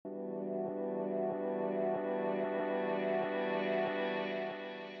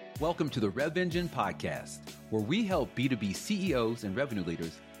Welcome to the Rev Engine podcast, where we help B2B CEOs and revenue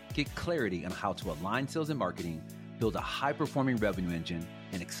leaders get clarity on how to align sales and marketing, build a high-performing revenue engine,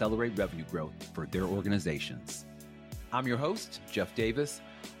 and accelerate revenue growth for their organizations. I'm your host, Jeff Davis,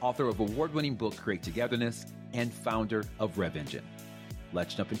 author of award-winning book Create Togetherness and founder of Rev Engine.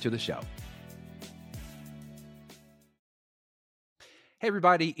 Let's jump into the show. Hey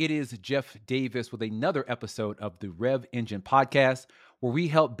everybody, it is Jeff Davis with another episode of the Rev Engine podcast, where we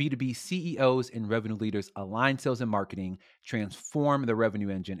help B2B CEOs and revenue leaders align sales and marketing, transform the revenue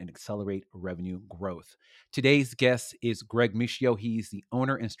engine, and accelerate revenue growth. Today's guest is Greg Mischio. He's the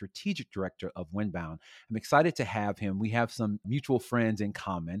owner and strategic director of Windbound. I'm excited to have him. We have some mutual friends in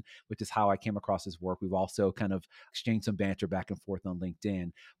common, which is how I came across his work. We've also kind of exchanged some banter back and forth on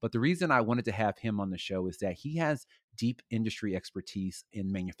LinkedIn. But the reason I wanted to have him on the show is that he has deep industry expertise in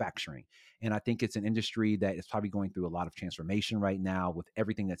manufacturing. And I think it's an industry that is probably going through a lot of transformation right now with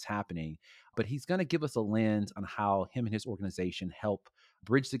everything that's happening. But he's going to give us a lens on how him and his organization help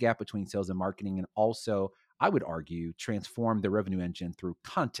bridge the gap between sales and marketing, and also, I would argue, transform the revenue engine through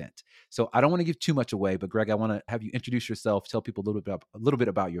content. So I don't want to give too much away, but Greg, I want to have you introduce yourself, tell people a little bit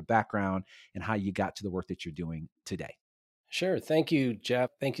about your background and how you got to the work that you're doing today. Sure. Thank you,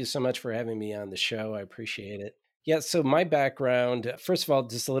 Jeff. Thank you so much for having me on the show. I appreciate it. Yeah, so my background, first of all,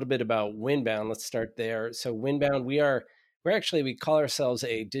 just a little bit about Windbound. Let's start there. So Windbound, we call ourselves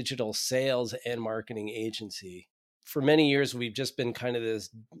a digital sales and marketing agency. For many years, we've just been kind of this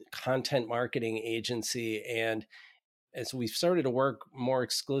content marketing agency. And as we've started to work more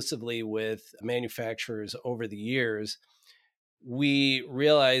exclusively with manufacturers over the years, we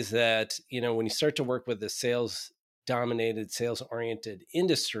realize that, when you start to work with a sales-dominated, sales-oriented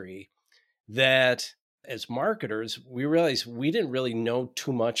industry, that as marketers, we realized we didn't really know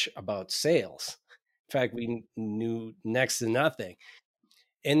too much about sales. In fact, we knew next to nothing.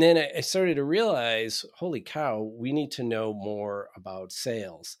 And then I started to realize, holy cow, we need to know more about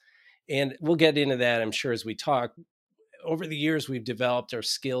sales. And we'll get into that, I'm sure, as we talk. Over the years, we've developed our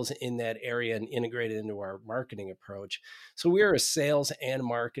skills in that area and integrated into our marketing approach. So we are a sales and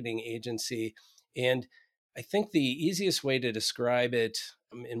marketing agency. And I think the easiest way to describe it,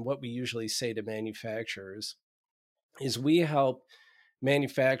 and what we usually say to manufacturers, is we help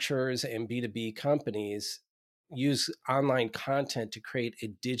manufacturers and B2B companies use online content to create a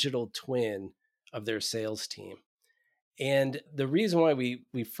digital twin of their sales team. And the reason why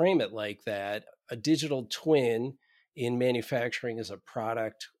we frame it like that, a digital twin in manufacturing is a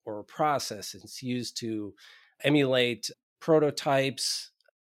product or a process. It's used to emulate prototypes,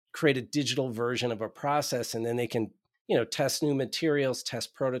 create a digital version of a process, and then they can, test new materials,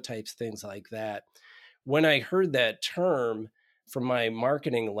 test prototypes, things like that. When I heard that term from my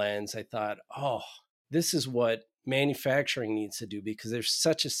marketing lens, I thought, oh, this is what manufacturing needs to do, because there's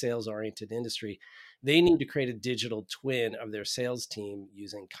such a sales-oriented industry. They need to create a digital twin of their sales team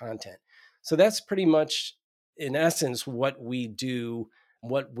using content. So that's pretty much, in essence, what we do,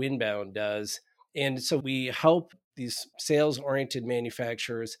 what Windbound does. And so we help these sales-oriented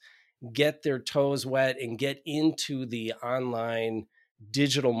manufacturers get their toes wet and get into the online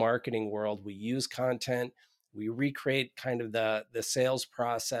digital marketing world. We use content, we recreate kind of the sales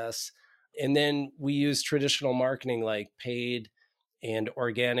process, and then we use traditional marketing like paid and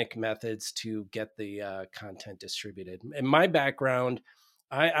organic methods to get the content distributed. In my background,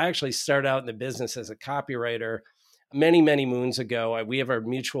 I actually started out in the business as a copywriter many, many moons ago. We have our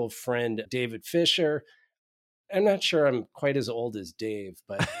mutual friend, David Fisher. I'm not sure I'm quite as old as Dave,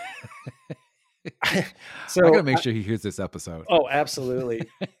 but so I got to make sure he hears this episode. Oh, absolutely.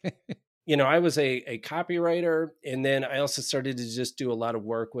 I was a copywriter, and then I also started to just do a lot of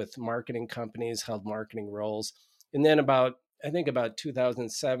work with marketing companies, held marketing roles. And then about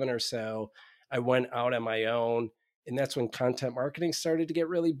 2007 or so, I went out on my own, and that's when content marketing started to get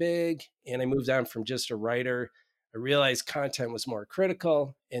really big. And I moved on from just a writer. I realized content was more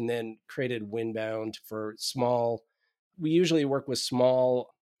critical, and then created Windbound for we usually work with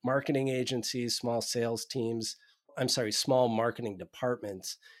small marketing agencies, small sales teams, small marketing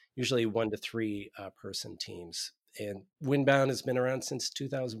departments, usually 1 to 3 person teams. And Windbound has been around since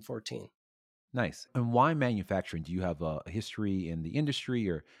 2014. Nice. And why manufacturing? Do you have a history in the industry,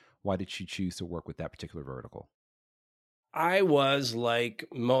 or why did you choose to work with that particular vertical? I was, like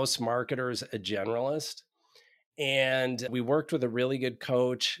most marketers, a generalist. And we worked with a really good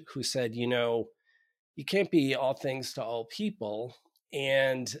coach who said, you can't be all things to all people.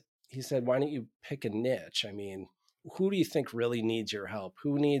 And he said, why don't you pick a niche? I mean, who do you think really needs your help?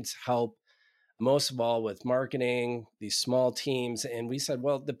 Who needs help most of all with marketing, these small teams? And we said,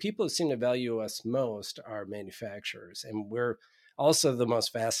 well, the people who seem to value us most are manufacturers. And we're also the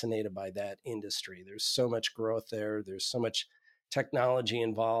most fascinated by that industry. There's so much growth there, there's so much technology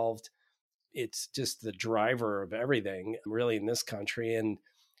involved. It's just the driver of everything, really, in this country. And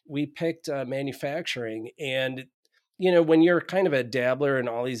we picked manufacturing. And, when you're kind of a dabbler in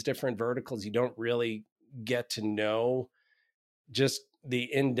all these different verticals, you don't really get to know just the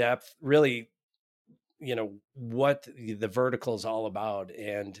in depth, really, what the vertical is all about.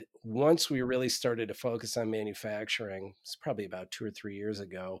 And once we really started to focus on manufacturing, it's probably about 2 or 3 years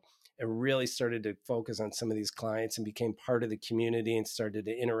ago, and really started to focus on some of these clients and became part of the community and started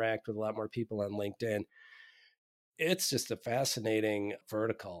to interact with a lot more people on LinkedIn. It's just a fascinating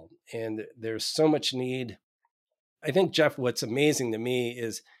vertical, and there's so much need. I think, Jeff, what's amazing to me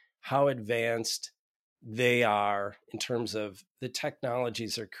is how advanced they are in terms of the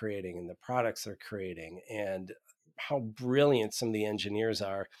technologies they're creating and the products they're creating, and how brilliant some of the engineers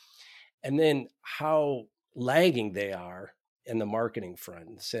are, and then how lagging they are in the marketing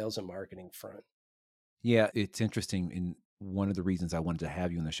front, the sales and marketing front. Yeah, it's interesting. And one of the reasons I wanted to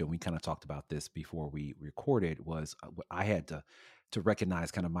have you on the show, we kind of talked about this before we recorded, was I had to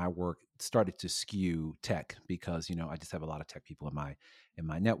recognize kind of my work started to skew tech because I just have a lot of tech people in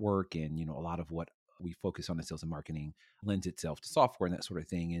my network, and a lot of what we focus on in sales and marketing lends itself to software and that sort of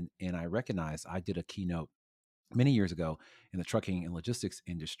thing. And I recognize I did a keynote many years ago in the trucking and logistics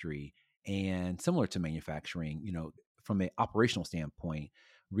industry, and similar to manufacturing, from an operational standpoint,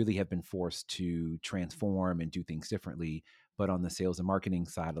 really have been forced to transform and do things differently. But on the sales and marketing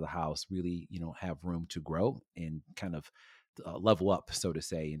side of the house, really, have room to grow and kind of level up, so to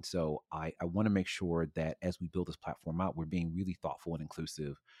say. And so I want to make sure that as we build this platform out, we're being really thoughtful and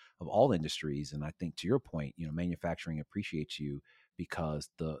inclusive of all industries. And I think to your point, manufacturing appreciates you because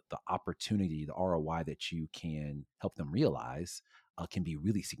the opportunity, the ROI that you can help them realize can be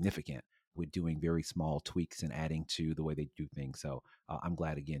really significant with doing very small tweaks and adding to the way they do things. So I'm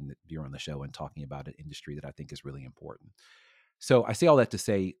glad again that you're on the show and talking about an industry that I think is really important. So I say all that to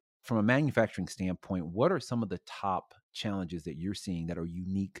say, from a manufacturing standpoint, what are some of the top challenges that you're seeing that are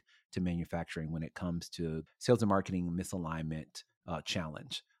unique to manufacturing when it comes to sales and marketing misalignment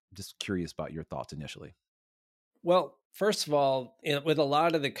challenge? I'm just curious about your thoughts initially. Well, first of all, with a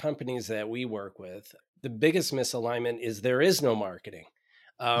lot of the companies that we work with, the biggest misalignment is there is no marketing.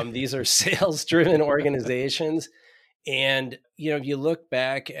 These are sales driven organizations. And, if you look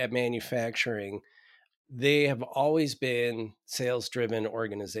back at manufacturing, they have always been sales driven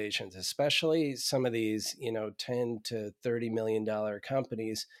organizations, especially some of these, 10 to $30 million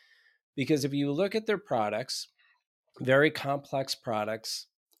companies. Because if you look at their products, very complex products,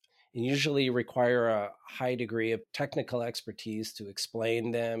 and usually require a high degree of technical expertise to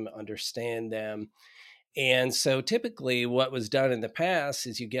explain them, understand them. And so typically, what was done in the past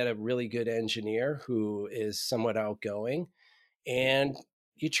is you get a really good engineer who is somewhat outgoing, and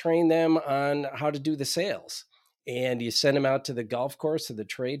you train them on how to do the sales. And you send them out to the golf course or the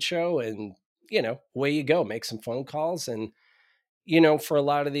trade show, and away you go, make some phone calls. And for a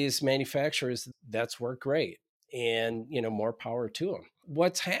lot of these manufacturers, that's worked great. And, more power to them.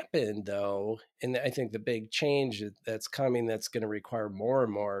 What's happened though, and I think the big change that's coming that's going to require more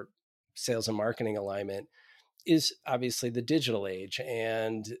and more sales and marketing alignment is obviously the digital age.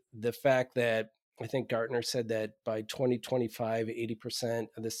 And the fact that I think Gartner said that by 2025, 80%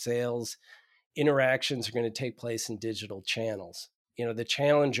 of the sales interactions are going to take place in digital channels. The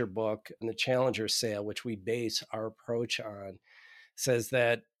Challenger book and the Challenger sale, which we base our approach on, says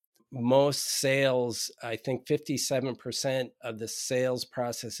that most sales, I think 57% of the sales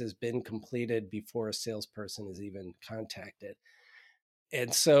process has been completed before a salesperson is even contacted.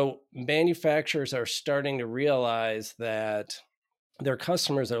 And so manufacturers are starting to realize that their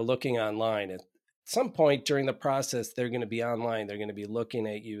customers are looking online. At some point during the process, they're going to be online. They're going to be looking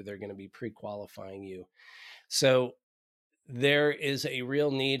at you. They're going to be pre-qualifying you. So there is a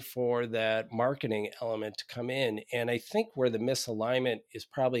real need for that marketing element to come in. And I think where the misalignment is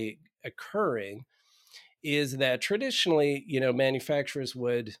probably occurring is that traditionally, manufacturers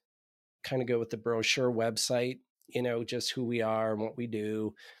would kind of go with the brochure website, just who we are and what we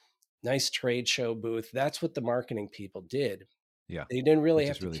do, nice trade show booth. That's what the marketing people did. Yeah, They didn't really which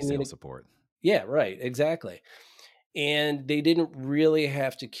have is to really sales communicate. support. Yeah, right. Exactly. And they didn't really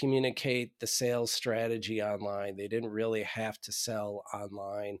have to communicate the sales strategy online. They didn't really have to sell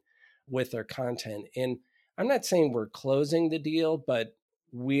online with their content. And I'm not saying we're closing the deal, but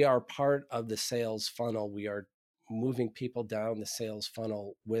we are part of the sales funnel. We are moving people down the sales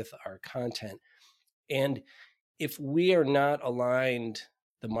funnel with our content. And if we are not aligned,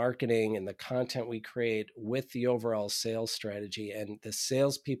 the marketing and the content we create with the overall sales strategy, and the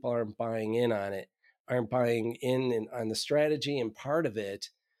salespeople aren't buying in on it, aren't buying in and on the strategy and part of it,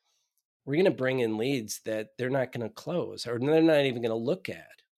 we're going to bring in leads that they're not going to close or they're not even going to look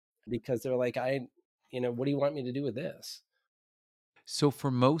at because they're like, what do you want me to do with this? So, for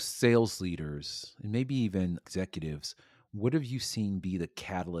most sales leaders and maybe even executives, what have you seen be the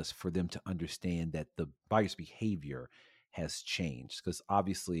catalyst for them to understand that the buyer's behavior has changed? Because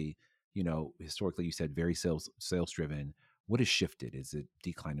obviously, historically, you said very sales driven. What has shifted? Is it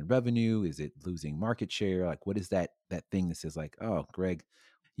decline in revenue? Is it losing market share? Like, what is that thing that says like, oh, Greg,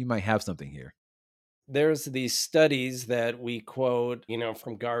 you might have something here? There's these studies that we quote,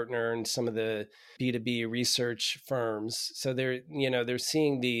 from Gartner and some of the B2B research firms. So they're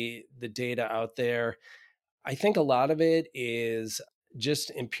seeing the data out there. I think a lot of it is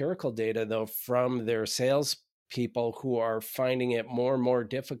just empirical data, though, from their sales people who are finding it more and more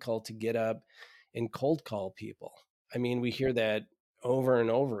difficult to get up and cold call people. I mean, we hear that over and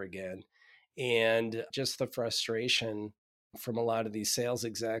over again. And just the frustration from a lot of these sales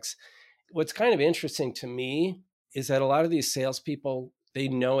execs. What's kind of interesting to me is that a lot of these salespeople, they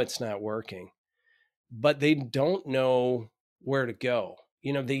know it's not working, but they don't know where to go.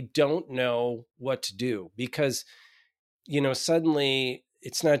 They don't know what to do because, suddenly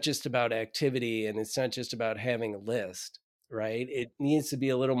it's not just about activity and it's not just about having a list, right? It needs to be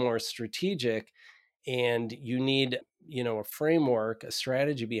a little more strategic and you need, a framework, a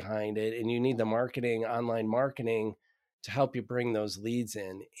strategy behind it, and you need the online marketing to help you bring those leads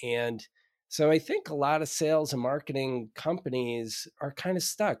in. And so I think a lot of sales and marketing companies are kind of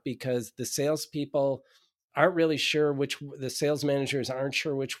stuck because the salespeople aren't really sure the sales managers aren't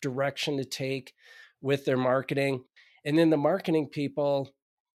sure which direction to take with their marketing. And then the marketing people,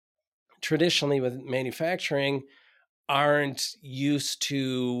 traditionally with manufacturing, aren't used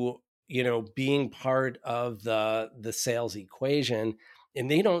to, being part of the sales equation, and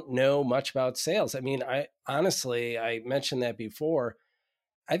they don't know much about sales. I mean, I mentioned that before.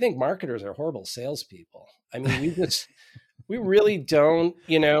 I think marketers are horrible salespeople. I mean, we really don't,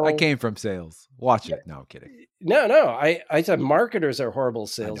 I came from sales. Watch it. No, I'm kidding. no, I said marketers are horrible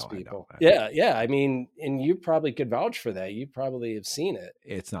I know, I know, salespeople. I know. Yeah, yeah. I mean, and you probably could vouch for that. You probably have seen it.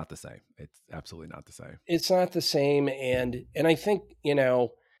 It's not the same. It's absolutely not the same. It's not the same, and I think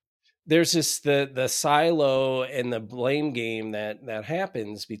there's just the silo and the blame game that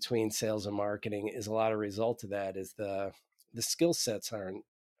happens between sales and marketing is a lot of result of that is the skill sets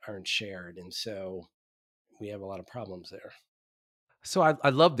aren't shared, and so we have a lot of problems there. So I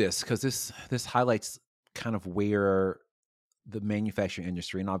love this because this highlights kind of where the manufacturing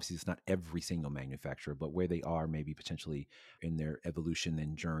industry, and obviously it's not every single manufacturer, but where they are maybe potentially in their evolution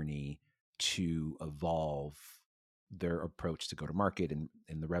and journey to evolve their approach to go to market and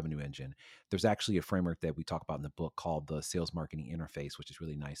in the revenue engine. There's actually a framework that we talk about in the book called the sales marketing interface, which is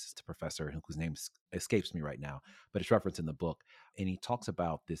really nice. It's a professor whose name escapes me right now, but it's referenced in the book. And he talks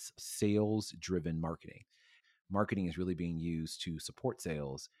about this sales driven marketing is really being used to support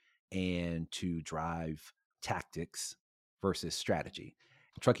sales and to drive tactics versus strategy.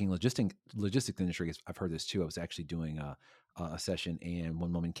 Trucking logistics industry, I've heard this too. I was actually doing a session and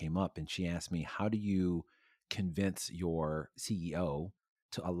one woman came up and she asked me, how do you convince your CEO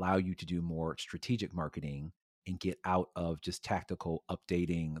to allow you to do more strategic marketing and get out of just tactical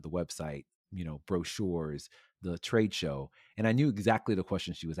updating the website, brochures, the trade show? And I knew exactly the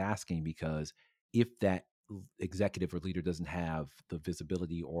question she was asking because if that executive or leader doesn't have the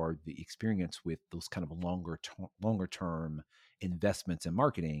visibility or the experience with those kind of longer term investments in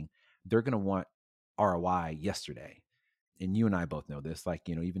marketing, they're going to want ROI yesterday. And you and I both know this. Like,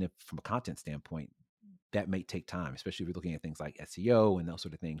 even if from a content standpoint, that may take time, especially if you're looking at things like SEO and those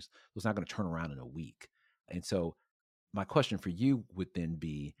sort of things. It's not going to turn around in a week. And so, my question for you would then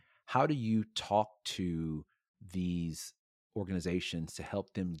be, how do you talk to these organizations to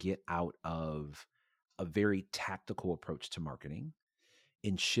help them get out of a very tactical approach to marketing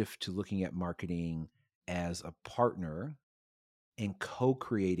and shift to looking at marketing as a partner and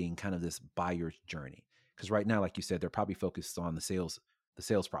co-creating kind of this buyer's journey? Because right now, like you said, they're probably focused on the sales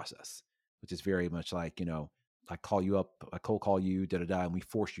process, which is very much like, I call you up, I cold call you, da da da, and we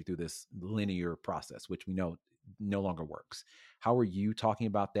force you through this linear process, which we know no longer works. How are you talking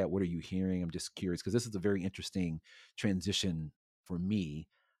about that? What are you hearing? I'm just curious because this is a very interesting transition for me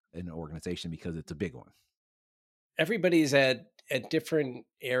in an organization because it's a big one. Everybody's at different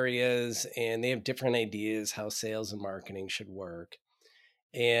areas and they have different ideas how sales and marketing should work,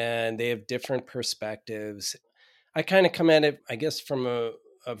 and they have different perspectives. I kind of come at it, I guess, from a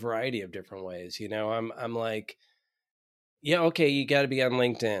variety of different ways. I'm like, yeah, okay, you got to be on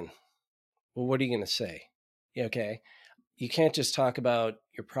LinkedIn. Well, what are you going to say? Yeah, okay, you can't just talk about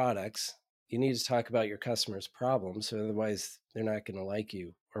your products. You need to talk about your customers' problems. So otherwise they're not going to like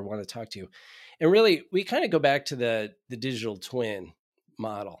you or want to talk to you. And really, we kind of go back to the digital twin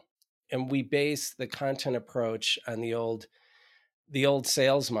model. And we base the content approach on the old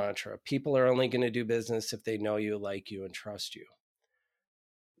sales mantra. People are only going to do business if they know you, like you, and trust you.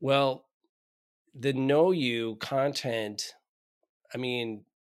 Well, the know you content, I mean,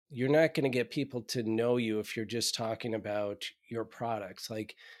 you're not going to get people to know you if you're just talking about your products.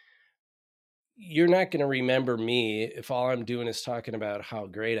 Like, you're not going to remember me if all I'm doing is talking about how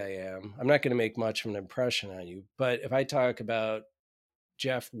great I am. I'm not going to make much of an impression on you. But if I talk about,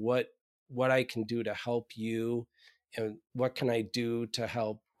 Jeff, what I can do to help you, and what can I do to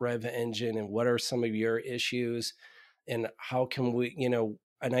help Rev Engine, and what are some of your issues, and how can we,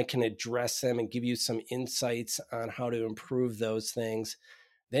 and I can address them and give you some insights on how to improve those things,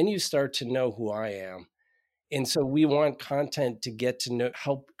 then you start to know who I am. And so we want content to get to know,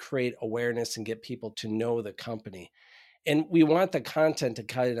 help create awareness and get people to know the company. And we want the content to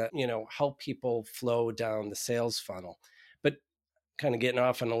kind of, help people flow down the sales funnel. But kind of getting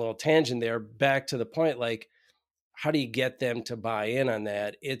off on a little tangent there, back to the point, like, how do you get them to buy in on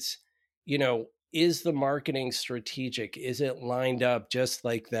that? It's, is the marketing strategic? Is it lined up just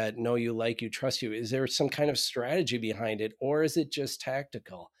like that? Know you, like you, trust you. Is there some kind of strategy behind it, or is it just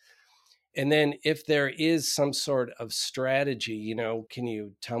tactical? And then if there is some sort of strategy, can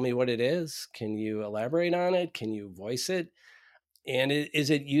you tell me what it is? Can you elaborate on it? Can you voice it? And is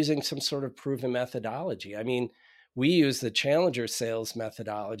it using some sort of proven methodology? I mean, we use the challenger sales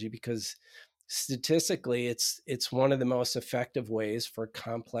methodology because statistically it's one of the most effective ways for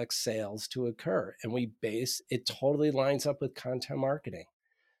complex sales to occur. And we base it, totally lines up with content marketing.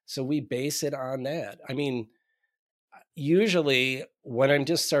 So we base it on that. I mean, usually when I'm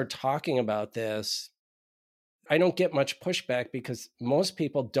just start talking about this, I don't get much pushback because most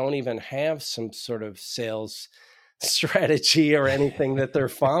people don't even have some sort of sales strategy or anything that they're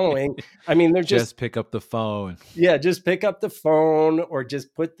following. I mean, they're just, Just pick up the phone. yeah, just pick up the phone or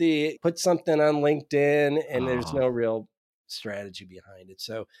just put something on LinkedIn, and there's Oh, no real strategy behind it.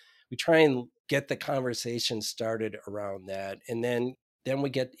 So we try and get the conversation started around that, and then we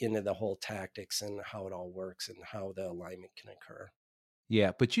get into the whole tactics and how it all works and how the alignment can occur.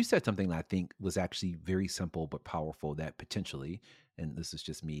 yeah. But you said something that I think was actually very simple but powerful that potentially, and this is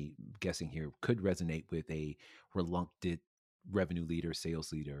just me guessing here, could resonate with a reluctant revenue leader,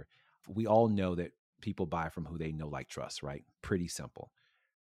 sales leader. We all know that people buy from who they know, like, trust, right? Pretty simple.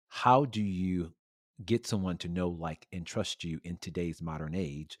 How do you get someone to know, like, and trust you in today's modern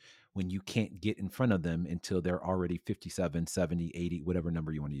age when you can't get in front of them until they're already 57, 70, 80, whatever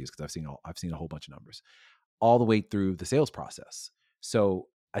number you want to use? Because I've seen a whole bunch of numbers all the way through the sales process. So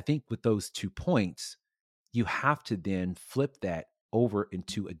I think with those 2 points, you have to then flip that over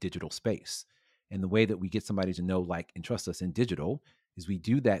into a digital space. And the way that we get somebody to know, like, and trust us in digital is we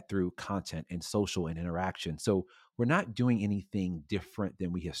do that through content and social and interaction. So we're not doing anything different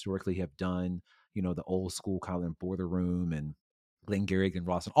than we historically have done, the old school kind of border room and Glengarrick and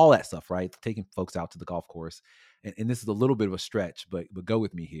Ross and all that stuff, right? Taking folks out to the golf course. And this is a little bit of a stretch, but go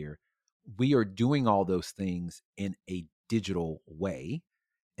with me here. We are doing all those things in a digital way.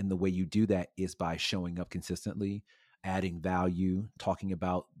 And the way you do that is by showing up consistently, adding value, talking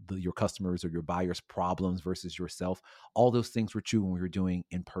about your customers or your buyers' problems versus yourself. All those things were true when we were doing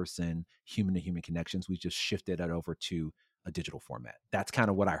in person, human to human connections. We just shifted that over to a digital format. That's kind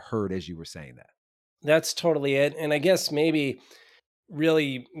of what I heard as you were saying that. That's totally it. And I guess maybe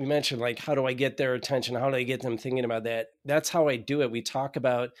really you mentioned, like, how do I get their attention? How do I get them thinking about that? That's how I do it. We talk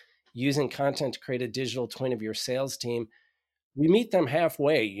about using content to create a digital twin of your sales team. We meet them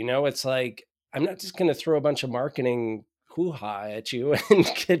halfway. It's like, I'm not just going to throw a bunch of marketing hoo-ha at you and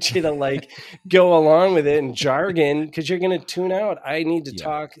get you to, like, go along with it and jargon, because you're going to tune out. I need to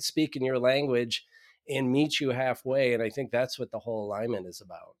Yeah. speak in your language and meet you halfway. And I think that's what the whole alignment is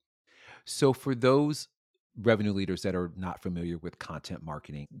about. So for those revenue leaders that are not familiar with content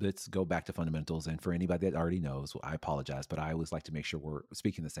marketing, let's go back to fundamentals. And for anybody that already knows, well, I apologize, but I always like to make sure we're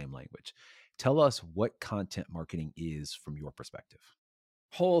speaking the same language. Tell us what content marketing is from your perspective.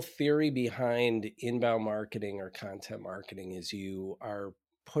 Whole theory behind inbound marketing or content marketing is you are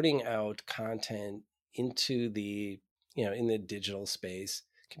putting out content into the, in the digital space.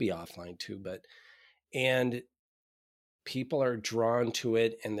 It can be offline too, but, and people are drawn to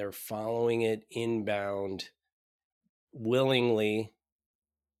it and they're following it inbound willingly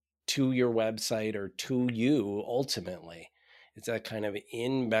to your website or to you ultimately. It's that kind of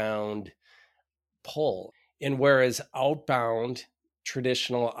inbound pull. And whereas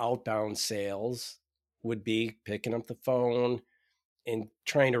traditional outbound sales would be picking up the phone, and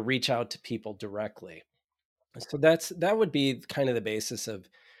trying to reach out to people directly. So that would be kind of the basis of,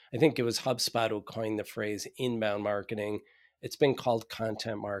 I think it was HubSpot who coined the phrase inbound marketing. It's been called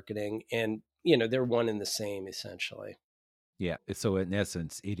content marketing, and they're one and the same essentially. Yeah. So in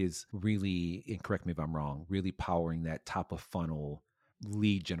essence, it is really, and correct me if I'm wrong, really powering that top of funnel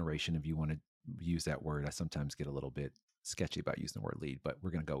lead generation, if you want to use that word. I sometimes get a little bit sketchy about using the word lead, but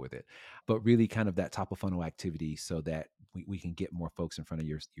we're going to go with it. But really kind of that top of funnel activity so that we can get more folks in front of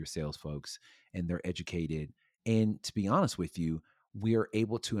your sales folks and they're educated. And to be honest with you, we are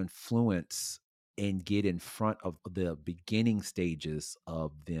able to influence and get in front of the beginning stages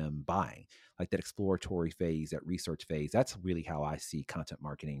of them buying, like that exploratory phase, that research phase. That's really how I see content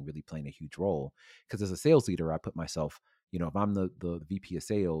marketing really playing a huge role. Because as a sales leader, I put myself, if I'm the VP of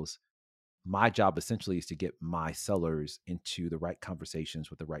sales, my job essentially is to get my sellers into the right conversations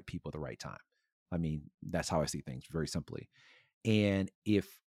with the right people at the right time. I mean, that's how I see things very simply. And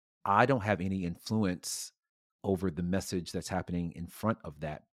if I don't have any influence over the message that's happening in front of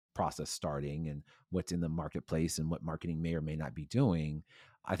that process starting and what's in the marketplace and what marketing may or may not be doing,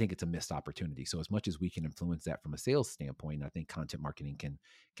 I think it's a missed opportunity. So as much as we can influence that from a sales standpoint, I think content marketing can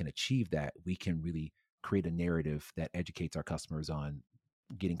achieve that. We can really create a narrative that educates our customers on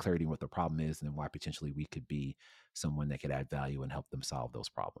getting clarity on what the problem is and why potentially we could be someone that could add value and help them solve those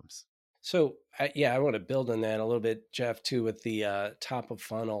problems. So yeah, I want to build on that a little bit, Jeff, too, with the top of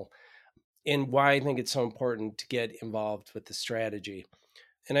funnel, and why I think it's so important to get involved with the strategy.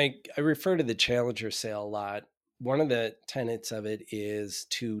 And I refer to the challenger sale a lot. One of the tenets of it is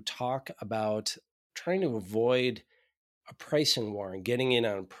to talk about trying to avoid a pricing war and getting in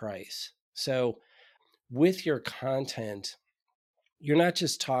on price. So with your content, you're not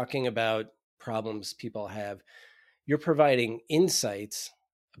just talking about problems people have, you're providing insights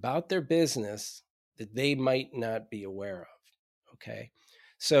about their business that they might not be aware of. Okay.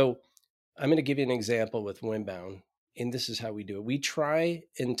 So I'm going to give you an example with Windbound, and this is how we do it. We try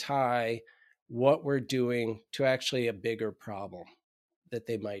and tie what we're doing to actually a bigger problem that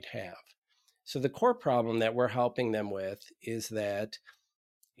they might have. So the core problem that we're helping them with is that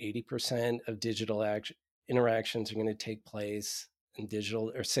 80% of digital interactions are going to take place in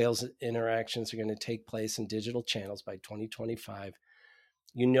digital, or sales interactions are going to take place in digital channels by 2025.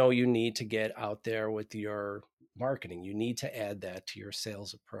 You need to get out there with your marketing. You need to add that to your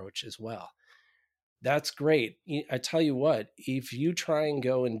sales approach as well. That's great. I tell you what, if you try and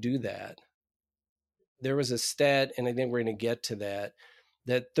go and do that, there was a stat, and I think we're going to get to that,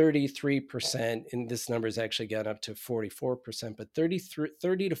 that 33%, and this number has actually gone up to 44%, but 30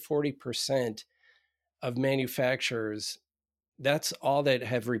 to 40% of manufacturers, that's all that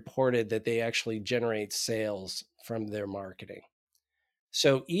have reported that they actually generate sales from their marketing.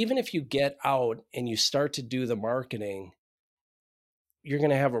 So even if you get out and you start to do the marketing, you're going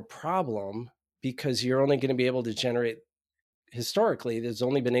to have a problem because you're only going to be able to generate, historically, there's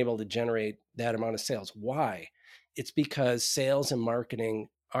only been able to generate that amount of sales. Why? It's because sales and marketing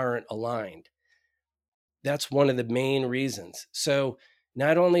aren't aligned. That's one of the main reasons. So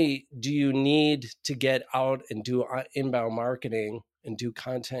not only do you need to get out and do inbound marketing and do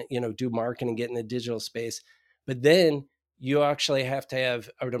content, do marketing, get in the digital space, but then you actually have to have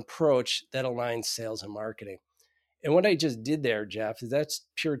an approach that aligns sales and marketing. And what I just did there, Jeff, is that's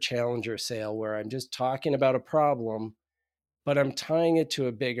pure challenger sale, where I'm just talking about a problem, but I'm tying it to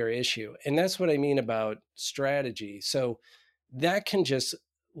a bigger issue. And that's what I mean about strategy. So that can just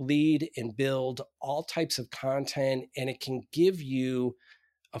lead and build all types of content, and it can give you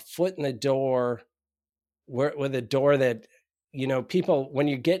a foot in the door, with a door that, people, when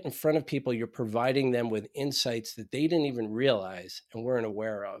you get in front of people, you're providing them with insights that they didn't even realize and weren't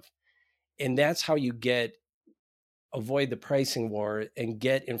aware of. And that's how you avoid the pricing war and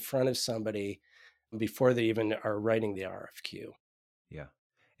get in front of somebody before they even are writing the RFQ. Yeah.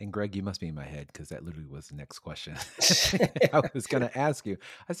 And Greg, you must be in my head because that literally was the next question I was going to ask you.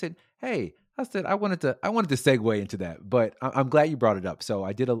 I said, "Hey," I said, I wanted to segue into that, but I'm glad you brought it up. So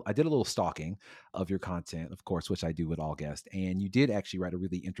I did a little stalking of your content, of course, which I do with all guests, and you did actually write a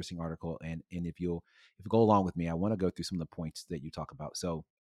really interesting article. And if you go along with me, I want to go through some of the points that you talk about. So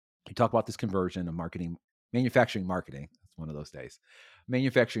you talk about this conversion of marketing, manufacturing marketing. It's one of those days.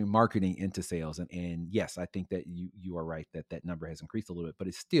 Manufacturing marketing into sales. And yes, I think that you are right that that number has increased a little bit, but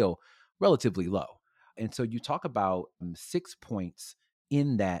it's still relatively low. And so you talk about 6 points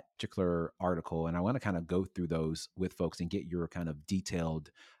in that particular article. And I want to kind of go through those with folks and get your kind of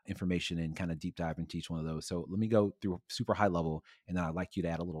detailed information and kind of deep dive into each one of those. So let me go through super high level, and then I'd like you to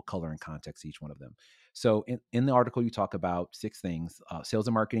add a little color and context to each one of them. So in the article, you talk about 6 things. Sales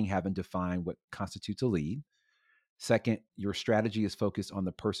and marketing haven't defined what constitutes a lead. Second, your strategy is focused on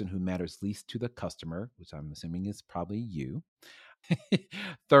the person who matters least to the customer, which I'm assuming is probably you.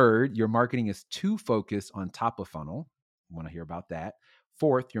 Third, your marketing is too focused on top of funnel. Want to hear about that.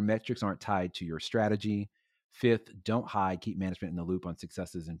 Fourth, your metrics aren't tied to your strategy. Fifth, don't hide, keep management in the loop on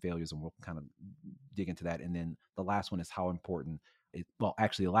successes and failures, and we'll kind of dig into that. And then the last one is how important well,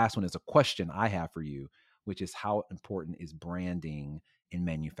 actually, the last one is a question I have for you, which is how important is branding in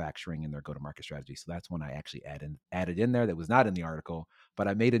manufacturing and their go-to-market strategy. So that's one I actually added in there that was not in the article, but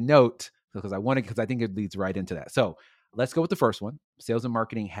I made a note because I think it leads right into that. So let's go with the first one. Sales and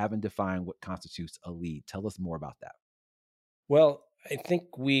marketing haven't defined what constitutes a lead. Tell us more about that. Well, I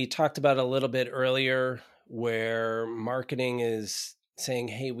think we talked about a little bit earlier where marketing is saying,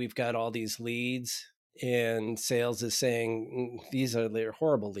 hey, we've got all these leads, and sales is saying, these are their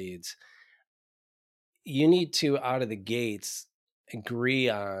horrible leads. You need to, out of the gates, agree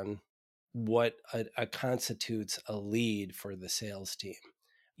on what constitutes a lead for the sales team.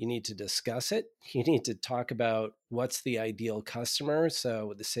 You need to discuss it. You need to talk about what's the ideal customer.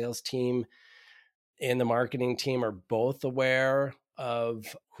 So the sales team and the marketing team are both aware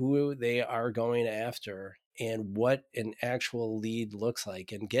of who they are going after and what an actual lead looks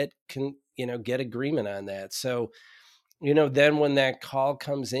like, and get agreement on that. So, then when that call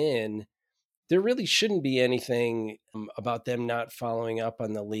comes in, there really shouldn't be anything about them not following up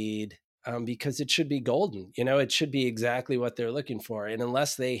on the lead, because it should be golden. It should be exactly what they're looking for. And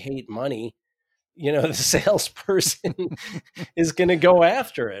unless they hate money, the salesperson is going to go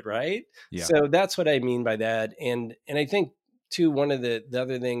after it, right? Yeah. So that's what I mean by that. And I think too, one of the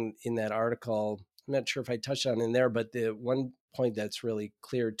other thing in that article, I'm not sure if I touched on in there, but the one point that's really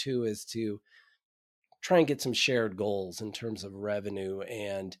clear too is to try and get some shared goals in terms of revenue.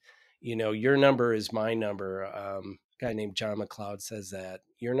 And your number is my number. A guy named John McLeod says that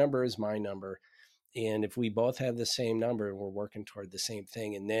your number is my number, and if we both have the same number and we're working toward the same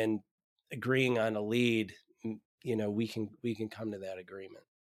thing, and then agreeing on a lead, we can come to that agreement.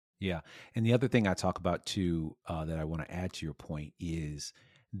 Yeah. And the other thing I talk about too, that I want to add to your point is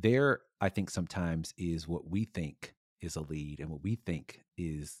there, I think sometimes is what we think is a lead and what we think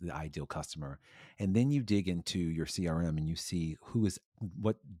is the ideal customer. And then you dig into your CRM and you see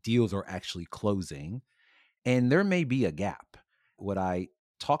what deals are actually closing, and there may be a gap. What I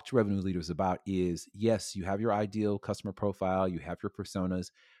talk to revenue leaders about is yes, you have your ideal customer profile, you have your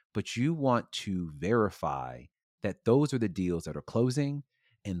personas, but you want to verify that those are the deals that are closing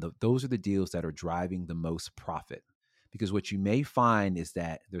and those are the deals that are driving the most profit. Because what you may find is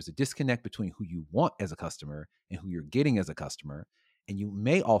that there's a disconnect between who you want as a customer and who you're getting as a customer. And you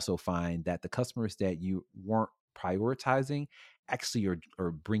may also find that the customers that you weren't prioritizing actually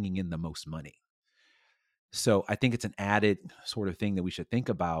are bringing in the most money. So I think it's an added sort of thing that we should think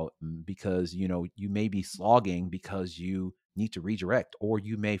about, because, you may be slogging because you need to redirect, or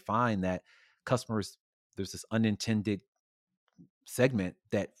you may find that customers, there's this unintended segment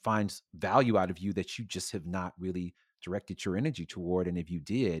that finds value out of you that you just have not really directed your energy toward. And if you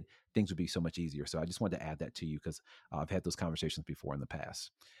did, things would be so much easier. So I just wanted to add that to you because I've had those conversations before in the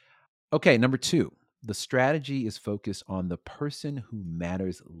past. Okay, number two, the strategy is focused on the person who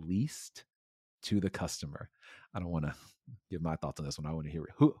matters least to the customer. I don't want to give my thoughts on this one. I want to hear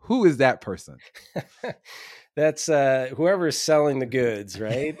it. Who is that person? That's whoever's selling the goods,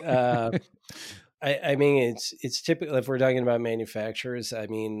 right? I mean, it's typical if we're talking about manufacturers. I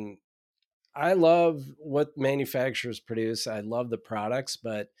mean, I love what manufacturers produce. I love the products,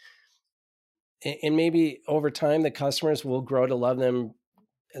 but and maybe over time the customers will grow to love them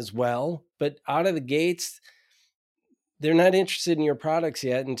as well. But out of the gates, they're not interested in your products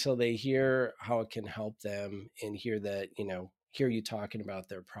yet until they hear how it can help them and hear that, hear you talking about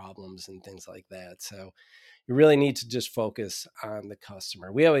their problems and things like that. So you really need to just focus on the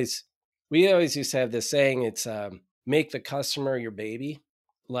customer. We always used to have this saying, it's make the customer your baby.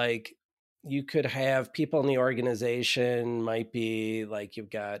 Like, you could have people in the organization, might be like,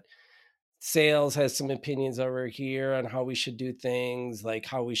 you've got sales has some opinions over here on how we should do things, like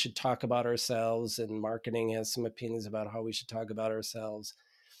how we should talk about ourselves, and marketing has some opinions about how we should talk about ourselves,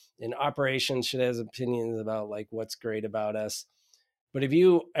 and operations should have opinions about like what's great about us. But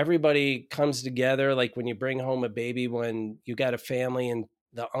if everybody comes together, like when you bring home a baby, when you got a family and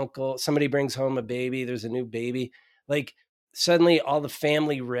somebody brings home a baby, there's a new baby, like suddenly all the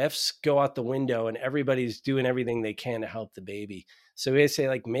family rifts go out the window and everybody's doing everything they can to help the baby. So we say,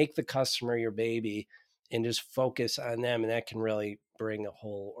 like, make the customer your baby and just focus on them. And that can really bring a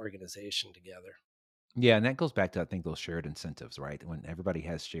whole organization together. Yeah, and that goes back to, I think, those shared incentives, right? When everybody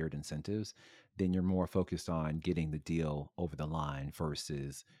has shared incentives, then you're more focused on getting the deal over the line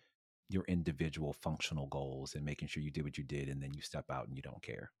versus your individual functional goals and making sure you did what you did, and then you step out and you don't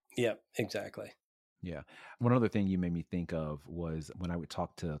care. Yeah, exactly. Yeah. One other thing you made me think of was when I would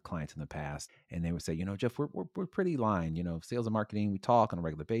talk to clients in the past and they would say, Jeff, we're pretty aligned, sales and marketing, we talk on a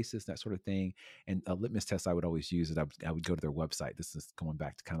regular basis, that sort of thing. And a litmus test I would always use is I would go to their website. This is going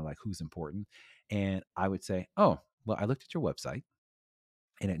back to kind of like who's important. And I would say, oh, well, I looked at your website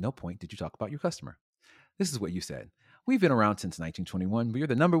and at no point did you talk about your customer. This is what you said. We've been around since 1921. We're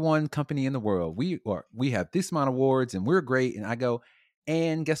the number one company in the world. We have this amount of awards and we're great. And I go,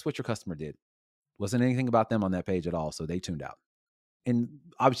 and guess what your customer did? Wasn't anything about them on that page at all. So they tuned out. And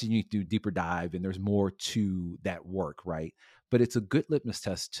obviously you need to do deeper dive and there's more to that work, right? But it's a good litmus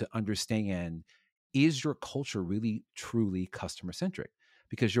test to understand, is your culture really truly customer centric?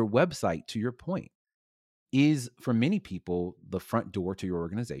 Because your website, to your point, is for many people the front door to your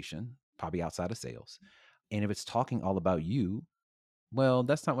organization, probably outside of sales. And if it's talking all about you, well,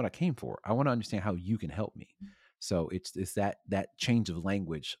 that's not what I came for. I want to understand how you can help me. So it's that change of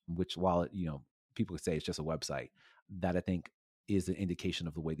language, which while people could say it's just a website, that I think is an indication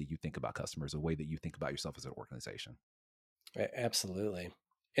of the way that you think about customers, the way that you think about yourself as an organization. Absolutely.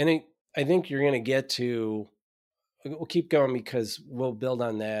 And I think you're going to get to, we'll keep going because we'll build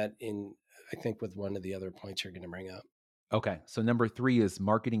on that in, I think, with one of the other points you're going to bring up. Okay. So number 3 is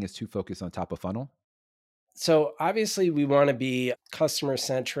marketing is too focused on top of funnel. So obviously we want to be customer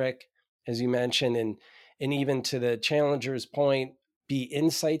centric, as you mentioned, and even to the challenger's point, be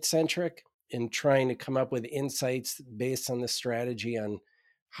insight centric in trying to come up with insights based on the strategy on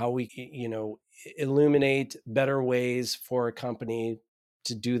how we, illuminate better ways for a company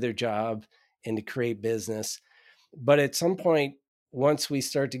to do their job and to create business. But at some point, once we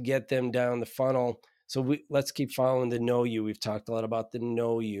start to get them down the funnel, let's keep following the know you. We've talked a lot about the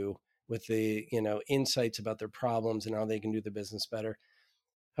know you with the insights about their problems and how they can do the business better.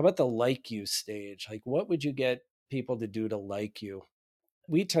 How about the like you stage? Like, what would you get people to do to like you?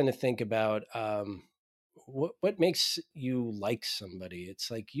 We tend to think about what makes you like somebody. It's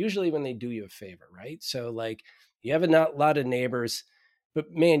like usually when they do you a favor, right? So like you have a lot of neighbors,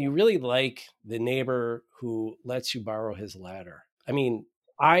 but man, you really like the neighbor who lets you borrow his ladder. I mean,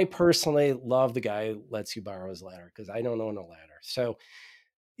 I personally love the guy who lets you borrow his ladder because I don't own a ladder. So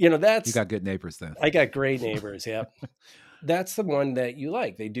You that's, got good neighbors then. I got great neighbors. Yep. That's the one that you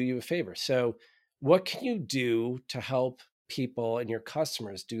like. They do you a favor. So, what can you do to help people and your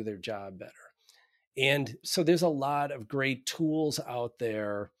customers do their job better? And so, there's a lot of great tools out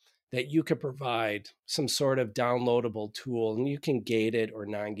there that you could provide some sort of downloadable tool, and you can gate it or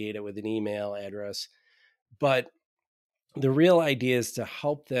non gate it with an email address. But the real idea is to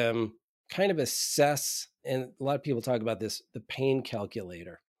help them kind of assess, and a lot of people talk about this, the pain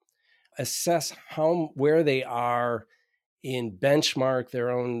calculator, assess where they are in benchmark their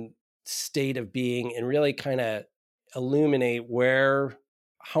own state of being and really kind of illuminate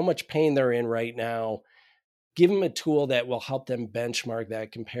how much pain they're in right now. Give them a tool that will help them benchmark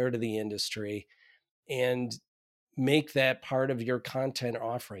that, compare to the industry, and make that part of your content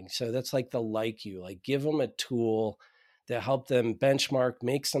offering. So that's like the like you, like give them a tool to help them benchmark,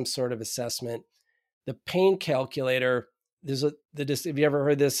 make some sort of assessment. The pain calculator, have you ever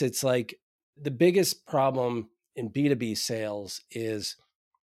heard this? It's like the biggest problem in B2B sales is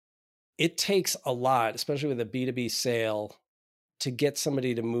it takes a lot, especially with a B2B sale, to get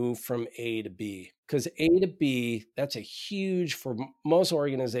somebody to move from A to B. Because A to B, that's a huge, for most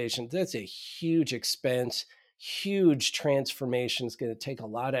organizations, that's a huge expense, huge transformation. It's going to take a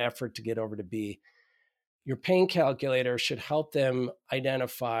lot of effort to get over to B. Your pain calculator should help them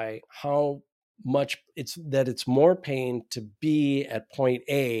identify how much it's more pain to be at point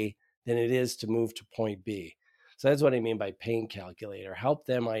A than it is to move to point B. So that's what I mean by pain calculator. Help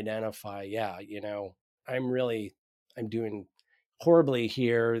them identify, I'm doing horribly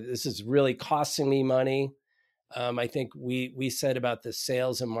here. This is really costing me money. I think we said about the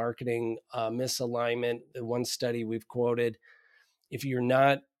sales and marketing misalignment, the one study we've quoted, if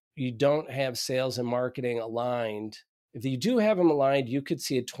you don't have sales and marketing aligned, if you do have them aligned, you could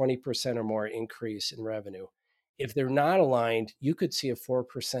see a 20% or more increase in revenue. If they're not aligned, you could see a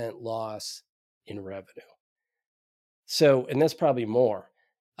 4% loss in revenue. So, and that's probably more.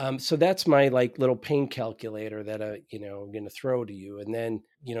 So that's my like little pain calculator that I'm going to throw to you, and then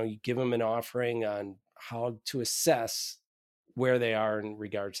you give them an offering on how to assess where they are in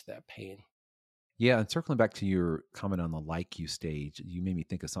regards to that pain. Yeah, and circling back to your comment on the like you stage, you made me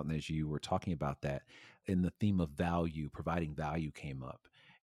think of something as you were talking about that. In the theme of value, providing value came up.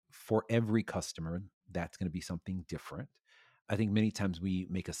 For every customer, that's going to be something different. I think many times we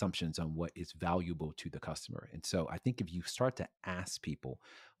make assumptions on what is valuable to the customer. And so I think if you start to ask people,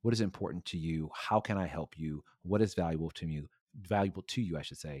 what is important to you? How can I help you? What is valuable to you, I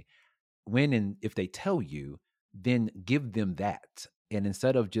should say. When and if they tell you, then give them that. And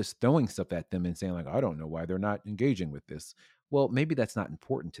instead of just throwing stuff at them and saying, like, I don't know why they're not engaging with this. Well, maybe that's not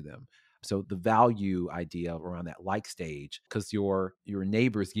important to them. So the value idea around that like stage, because your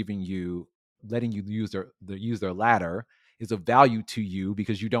neighbor's giving you, letting you use their ladder is of value to you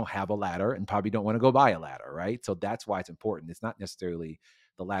because you don't have a ladder and probably don't want to go buy a ladder, right? So that's why it's important. It's not necessarily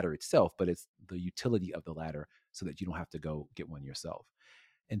the ladder itself, but it's the utility of the ladder so that you don't have to go get one yourself.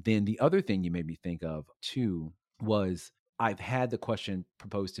 And then the other thing you made me think of too was I've had the question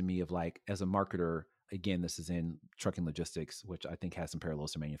proposed to me of like, as a marketer, again, this is in trucking logistics, which I think has some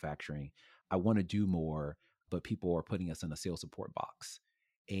parallels to manufacturing. I want to do more, but people are putting us in a sales support box.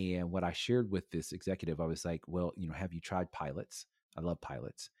 And what I shared with this executive, I was like, well, have you tried pilots? I love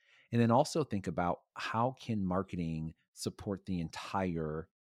pilots. And then also think about how can marketing support the entire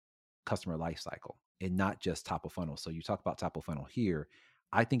customer life cycle and not just top of funnel. So you talk about top of funnel here.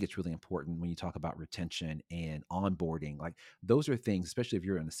 I think it's really important when you talk about retention and onboarding. Like those are things, especially if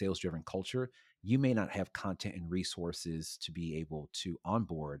you're in a sales driven culture, you may not have content and resources to be able to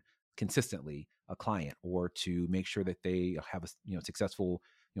onboard consistently a client or to make sure that they have a successful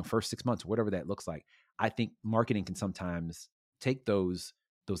first 6 months or whatever that looks like. I think marketing can sometimes take those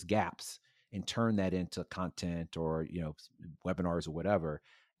gaps and turn that into content or webinars or whatever,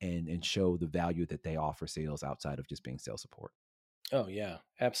 and show the value that they offer sales outside of just being sales support. Oh yeah,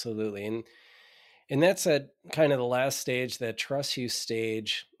 absolutely. And that's at kind of the last stage, that trust you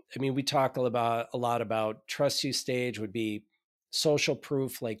stage. I mean, we talk a lot about trust you stage would be social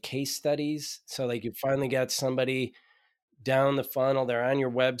proof, like case studies. So like you finally got somebody down the funnel, they're on your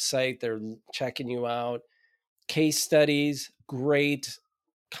website, they're checking you out. Case studies, great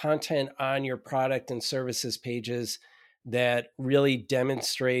content on your product and services pages that really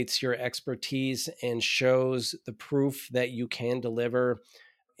demonstrates your expertise and shows the proof that you can deliver.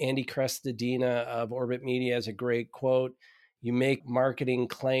 Andy Crestodina of Orbit Media has a great quote: you make marketing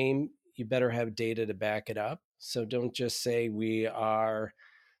claim, you better have data to back it up. So don't just say we are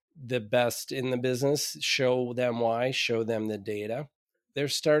the best in the business. Show them why, show them the data. They're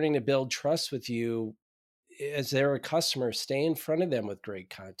starting to build trust with you as they're a customer. Stay in front of them with great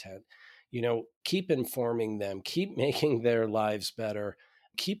content. Keep informing them, keep making their lives better,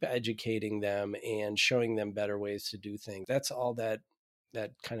 keep educating them and showing them better ways to do things. That's all that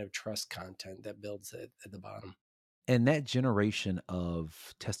kind of trust content that builds it at the bottom. And that generation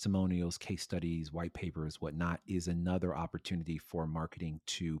of testimonials, case studies, white papers, whatnot, is another opportunity for marketing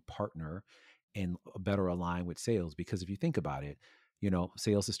to partner and better align with sales. Because if you think about it,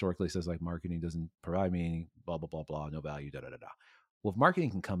 sales historically says like marketing doesn't provide me any blah, blah, blah, blah, no value, da, da, da, da. Well, if marketing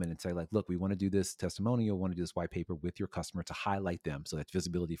can come in and say, like, look, we want to do this testimonial, want to do this white paper with your customer to highlight them. So that's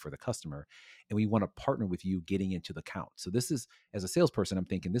visibility for the customer. And we want to partner with you getting into the count. So this is, as a salesperson, I'm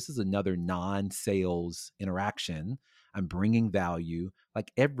thinking this is another non-sales interaction. I'm bringing value.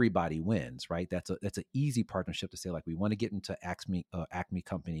 Like everybody wins, right? That's an easy partnership to say. Like we want to get into Acme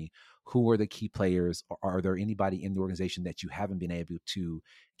company. Who are the key players? Are there anybody in the organization that you haven't been able to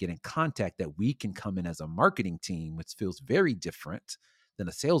get in contact that we can come in as a marketing team, which feels very different than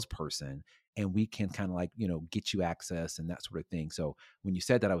a salesperson, and we can kind of like get you access and that sort of thing. So when you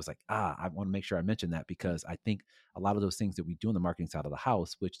said that, I was like, I want to make sure I mention that because I think a lot of those things that we do on the marketing side of the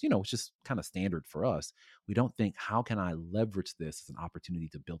house, which it's just kind of standard for us, we don't think, how can I leverage this as an opportunity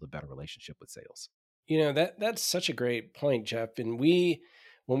to build a better relationship with sales? That's such a great point, Jeff. And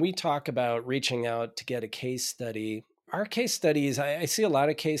when we talk about reaching out to get a case study, our case studies, I see a lot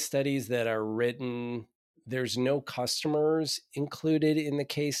of case studies that are written. There's no customers included in the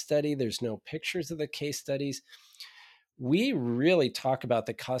case study. There's no pictures of the case studies. We really talk about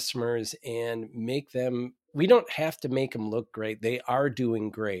the customers and we don't have to make them look great. They are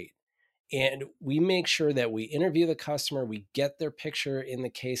doing great. And we make sure that we interview the customer, we get their picture in the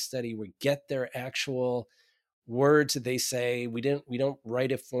case study, we get their actual words that they say. We don't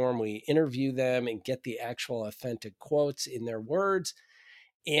write it for them. We interview them and get the actual authentic quotes in their words.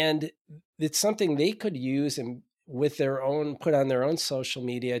 And it's something they could use and with their own, put on their own social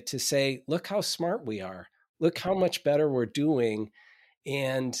media to say, look how smart we are. Look how much better we're doing.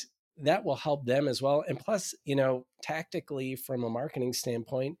 And that will help them as well. And plus, tactically from a marketing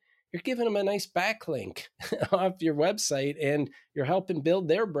standpoint, you're giving them a nice backlink off your website and you're helping build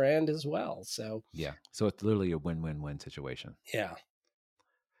their brand as well. So, Yeah. So it's literally a win-win-win situation. yeah.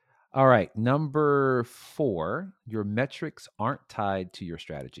 All right. Number 4, your metrics aren't tied to your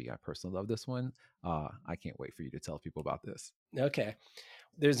strategy. I personally love this one. I can't wait for you to tell people about this. Okay.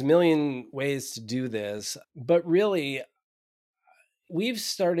 There's a million ways to do this, but really, we've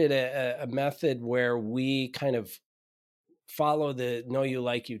started a method where we kind of follow the know you,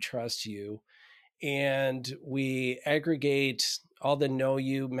 like you, trust you, and we aggregate all the know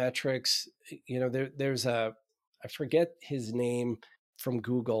you metrics. There's I forget his name from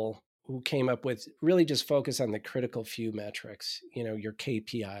Google who came up with really just focus on the critical few metrics, your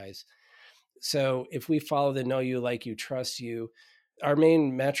KPIs. So if we follow the know you, like you, trust you, our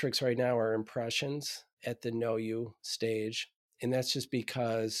main metrics right now are impressions at the know you stage. And that's just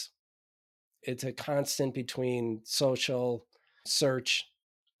because it's a constant between social, search.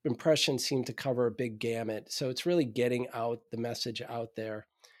 Impressions seem to cover a big gamut. So it's really getting out the message out there.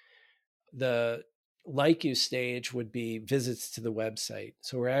 The like you stage would be visits to the website.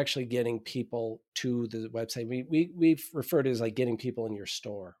 So we're actually getting people to the website. We've referred to it as like getting people in your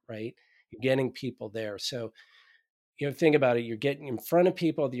store, right? You're getting people there. So think about it. You're getting in front of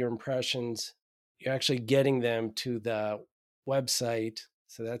people with your impressions. You're actually getting them to the website.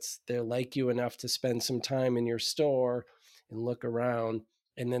 So they're like you enough to spend some time in your store and look around.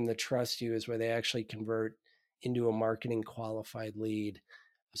 And then the trust you is where they actually convert into a marketing qualified lead.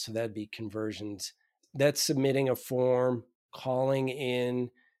 So that'd be conversions. That's submitting a form, calling in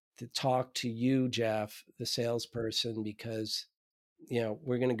to talk to you, Jeff, the salesperson, because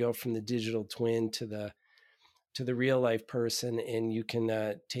we're going to go from the digital twin to the real life person, and you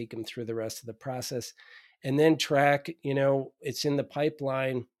can take them through the rest of the process and then track, it's in the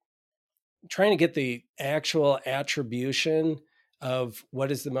pipeline, trying to get the actual attribution of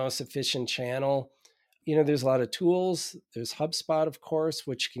what is the most efficient channel. There's a lot of tools. There's HubSpot, of course,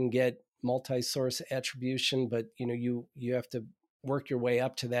 which can get multi-source attribution, but you have to work your way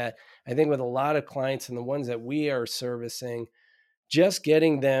up to that. I think with a lot of clients and the ones that we are servicing, just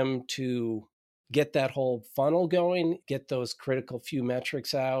getting them to get that whole funnel going, get those critical few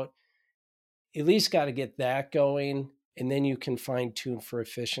metrics out, at least got to get that going. And then you can fine tune for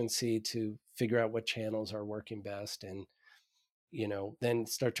efficiency to figure out what channels are working best. And, then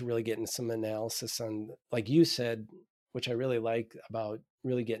start to really get into some analysis on, like you said, which I really like, about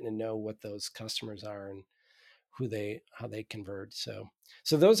really getting to know what those customers are and how they convert. So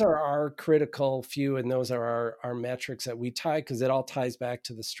those are our critical few, and those are our metrics that we tie, because it all ties back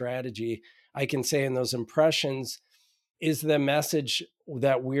to the strategy. I can say in those impressions, is the message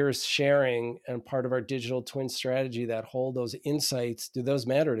that we're sharing and part of our digital twin strategy that hold those insights, do those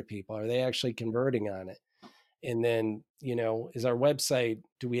matter to people? Are they actually converting on it? And then, is our website,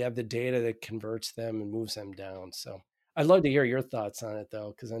 do we have the data that converts them and moves them down? So I'd love to hear your thoughts on it,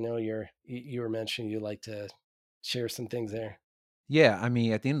 though, because I know you were mentioning you like to share some things there. Yeah, I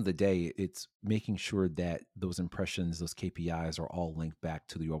mean, at the end of the day, it's making sure that those impressions, those KPIs are all linked back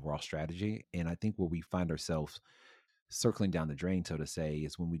to the overall strategy. And I think where we find ourselves circling down the drain, so to say,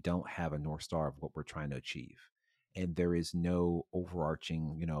 is when we don't have a North Star of what we're trying to achieve. And there is no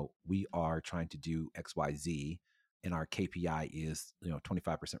overarching, we are trying to do XYZ and our KPI is,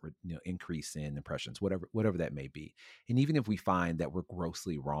 25% increase in impressions, whatever that may be. And even if we find that we're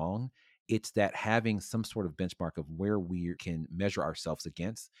grossly wrong, it's that having some sort of benchmark of where we can measure ourselves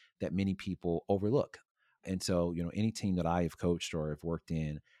against that many people overlook. And so, any team that I have coached or have worked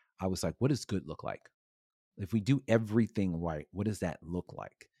in, I was like, what does good look like? If we do everything right, what does that look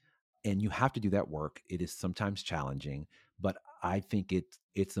like? And you have to do that work. It is sometimes challenging, but I think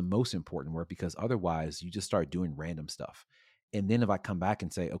it's the most important work, because otherwise you just start doing random stuff. And then if I come back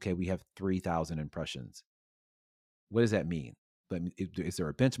and say, okay, we have 3,000 impressions, what does that mean? But is there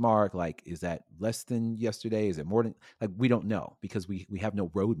a benchmark? Like, is that less than yesterday? Is it more than, like, we don't know, because we have no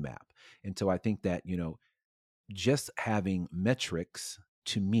roadmap. And so I think that, just having metrics,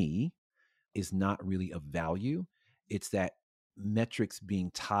 to me, is not really of value. It's that metrics being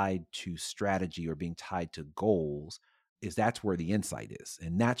tied to strategy or being tied to goals, that's where the insight is.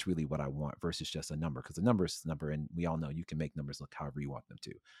 And that's really what I want, versus just a number, because a number is a number. And we all know you can make numbers look however you want them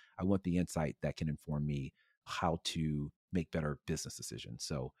to. I want the insight that can inform me how to make better business decisions.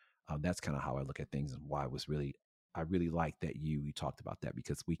 So that's kind of how I look at things, and why I really like that you talked about that,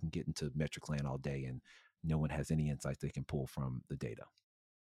 because we can get into metric land all day and no one has any insights they can pull from the data.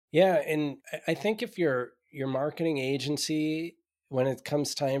 Yeah, and I think if your marketing agency, when it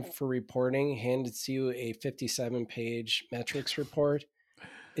comes time for reporting, hands you a 57-page metrics report,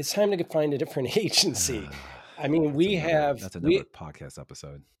 it's time to find a different agency. I mean, That's another podcast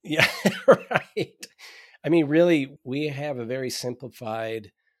episode. yeah, right. I mean, really, we have a very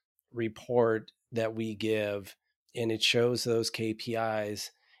simplified report that we give, and it shows those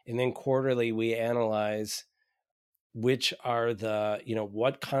KPIs. And then quarterly, we analyze which are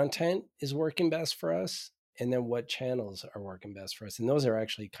what content is working best for us, and then what channels are working best for us. And those are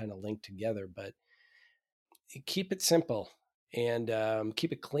actually kind of linked together, but keep it simple and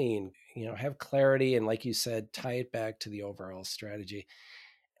keep it clean, have clarity. And like you said, tie it back to the overall strategy.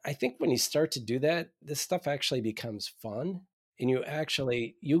 I think when you start to do that, this stuff actually becomes fun, and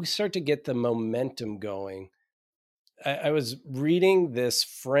you start to get the momentum going. I was reading this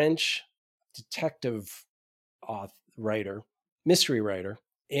French detective writer, mystery writer,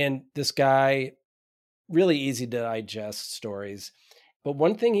 and this guy, really easy to digest stories. But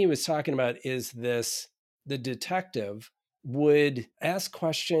one thing he was talking about is the detective would ask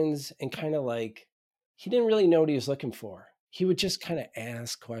questions and kind of like, he didn't really know what he was looking for. He would just kind of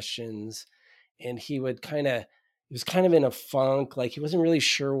ask questions, and he was kind of in a funk, like he wasn't really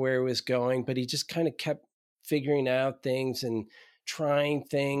sure where he was going, but he just kind of kept figuring out things and trying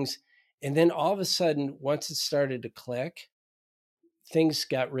things. And then all of a sudden, once it started to click, things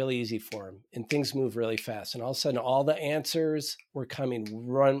got really easy for him and things moved really fast. And all of a sudden, all the answers were coming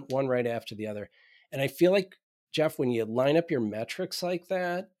one right after the other. And I feel like, Jeff, when you line up your metrics like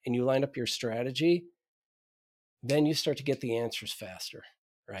that and you line up your strategy, then you start to get the answers faster,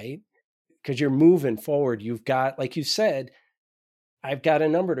 right? Because you're moving forward. You've got, like you said, I've got a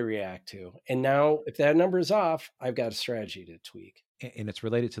number to react to. And now if that number is off, I've got a strategy to tweak. And it's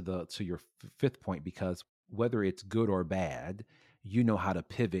related to your fifth point, because whether it's good or bad, you know how to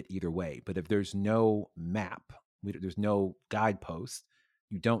pivot either way. But if there's no map, there's no guidepost,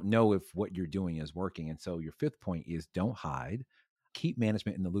 you don't know if what you're doing is working. And so your fifth point is don't hide, keep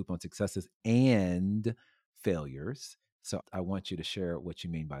management in the loop on successes and failures. So I want you to share what you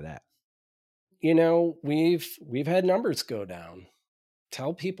mean by that. We've had numbers go down.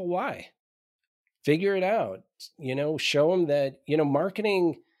 Tell people why. Figure it out. Show them that,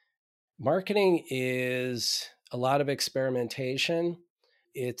 marketing is a lot of experimentation.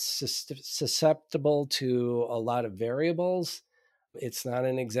 It's susceptible to a lot of variables. It's not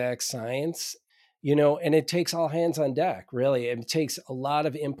an exact science, and it takes all hands on deck, really. It takes a lot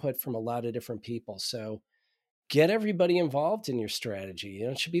of input from a lot of different people. So get everybody involved in your strategy.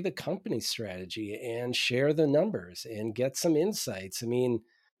 It should be the company strategy, and share the numbers and get some insights. I mean,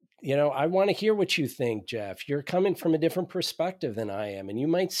 I want to hear what you think, Jeff. You're coming from a different perspective than I am, and you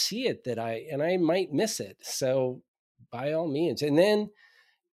might see it and I might miss it. So by all means. And then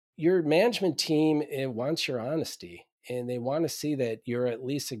your management team, it wants your honesty, and they want to see that you're at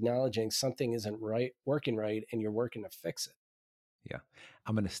least acknowledging something isn't working right, and you're working to fix it. Yeah.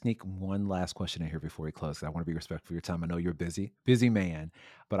 I'm going to sneak one last question in here before we close, 'cause I want to be respectful of your time. I know you're busy, busy man,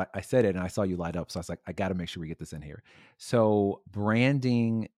 but I said it and I saw you light up. So I was like, I got to make sure we get this in here. So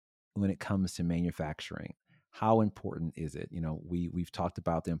branding, when it comes to manufacturing, how important is it? We've talked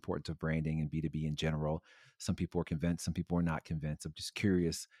about the importance of branding and B2B in general. Some people are convinced, some people are not convinced. I'm just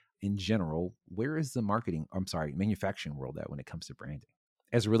curious, in general, where is the manufacturing world at when it comes to branding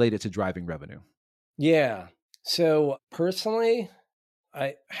as related to driving revenue? Yeah. So personally,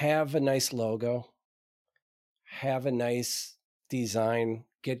 I have a nice logo, have a nice design,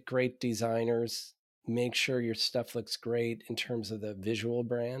 get great designers, make sure your stuff looks great in terms of the visual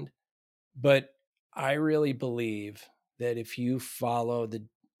brand. But I really believe that if you follow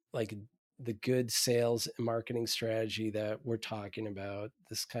like the good sales and marketing strategy that we're talking about,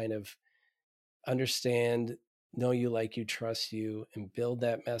 this kind of understand, know you, like you, trust you, and build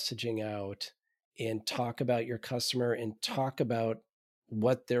that messaging out, and talk about your customer and talk about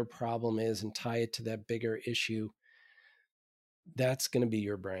what their problem is and tie it to that bigger issue, that's going to be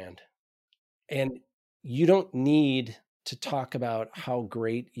your brand. And you don't need to talk about how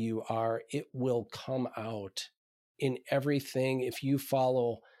great you are. It will come out in everything. If you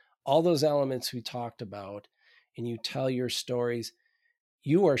follow all those elements we talked about and you tell your stories,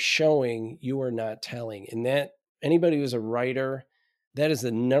 you are showing, you are not telling. And that, anybody who's a writer, that is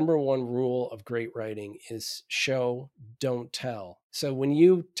the number one rule of great writing, is show, don't tell. So when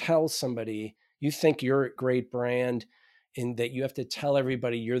you tell somebody you think you're a great brand and that you have to tell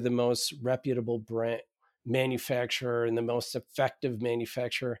everybody you're the most reputable brand manufacturer and the most effective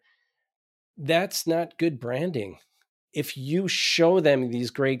manufacturer, that's not good branding. If you show them these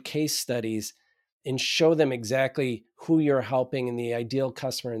great case studies and show them exactly who you're helping and the ideal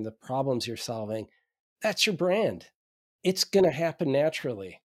customer and the problems you're solving, that's your brand. It's going to happen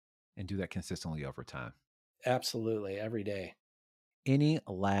naturally. And do that consistently over time. Absolutely. Every day. Any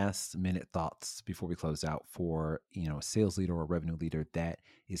last minute thoughts before we close out for, a sales leader or a revenue leader that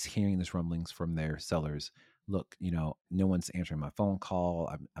is hearing these rumblings from their sellers, look, no one's answering my phone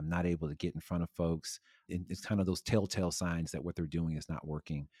call. I'm not able to get in front of folks. And it's kind of those telltale signs that what they're doing is not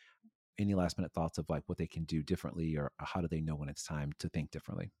working. Any last minute thoughts of like what they can do differently, or how do they know when it's time to think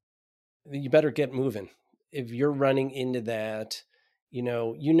differently? You better get moving. If you're running into that, you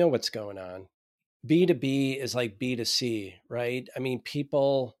know what's going on. B2B is like B2C, right? I mean,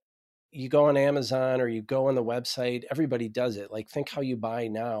 people, you go on Amazon or you go on the website, everybody does it. Like, think how you buy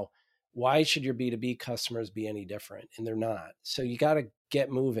now. Why should your B2B customers be any different? And they're not. So you got to get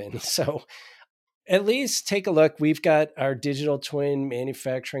moving. So at least take a look. We've got our digital twin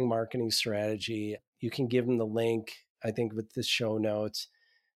manufacturing marketing strategy. You can give them the link, I think, with the show notes.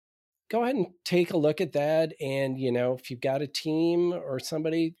 Go ahead and take a look at that. And, if you've got a team or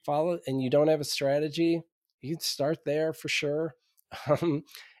somebody follow and you don't have a strategy, you can start there for sure.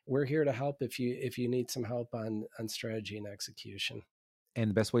 We're here to help if you need some help on strategy and execution. And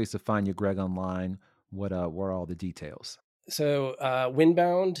the best ways to find you, Greg, online, what are all the details? So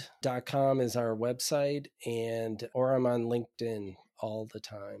windbound.com is our website, or I'm on LinkedIn all the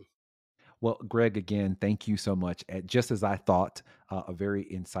time. Well, Greg, again, thank you so much. Just as I thought, a very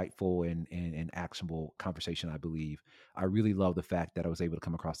insightful and actionable conversation, I believe. I really love the fact that I was able to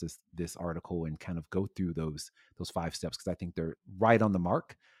come across this article and kind of go through those 5 steps, because I think they're right on the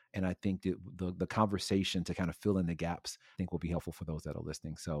mark. And I think that the conversation to kind of fill in the gaps, I think will be helpful for those that are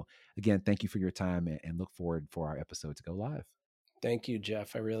listening. So again, thank you for your time, and look forward for our episode to go live. Thank you,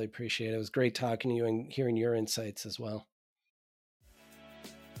 Jeff. I really appreciate it. It was great talking to you and hearing your insights as well.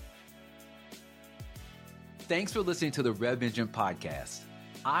 Thanks for listening to the Rev Engine podcast.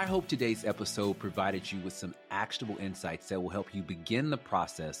 I hope today's episode provided you with some actionable insights that will help you begin the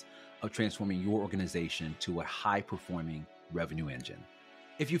process of transforming your organization to a high-performing revenue engine.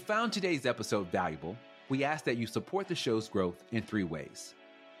 If you found today's episode valuable, we ask that you support the show's growth in 3 ways.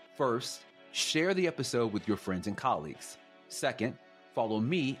 First, share the episode with your friends and colleagues. Second, follow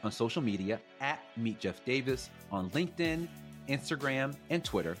me on social media at Meet Jeff Davis on LinkedIn, Instagram, and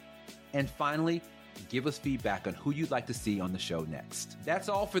Twitter. And finally, give us feedback on who you'd like to see on the show next. That's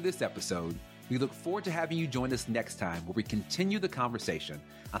all for this episode. We look forward to having you join us next time, where we continue the conversation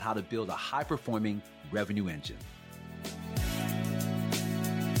on how to build a high-performing revenue engine.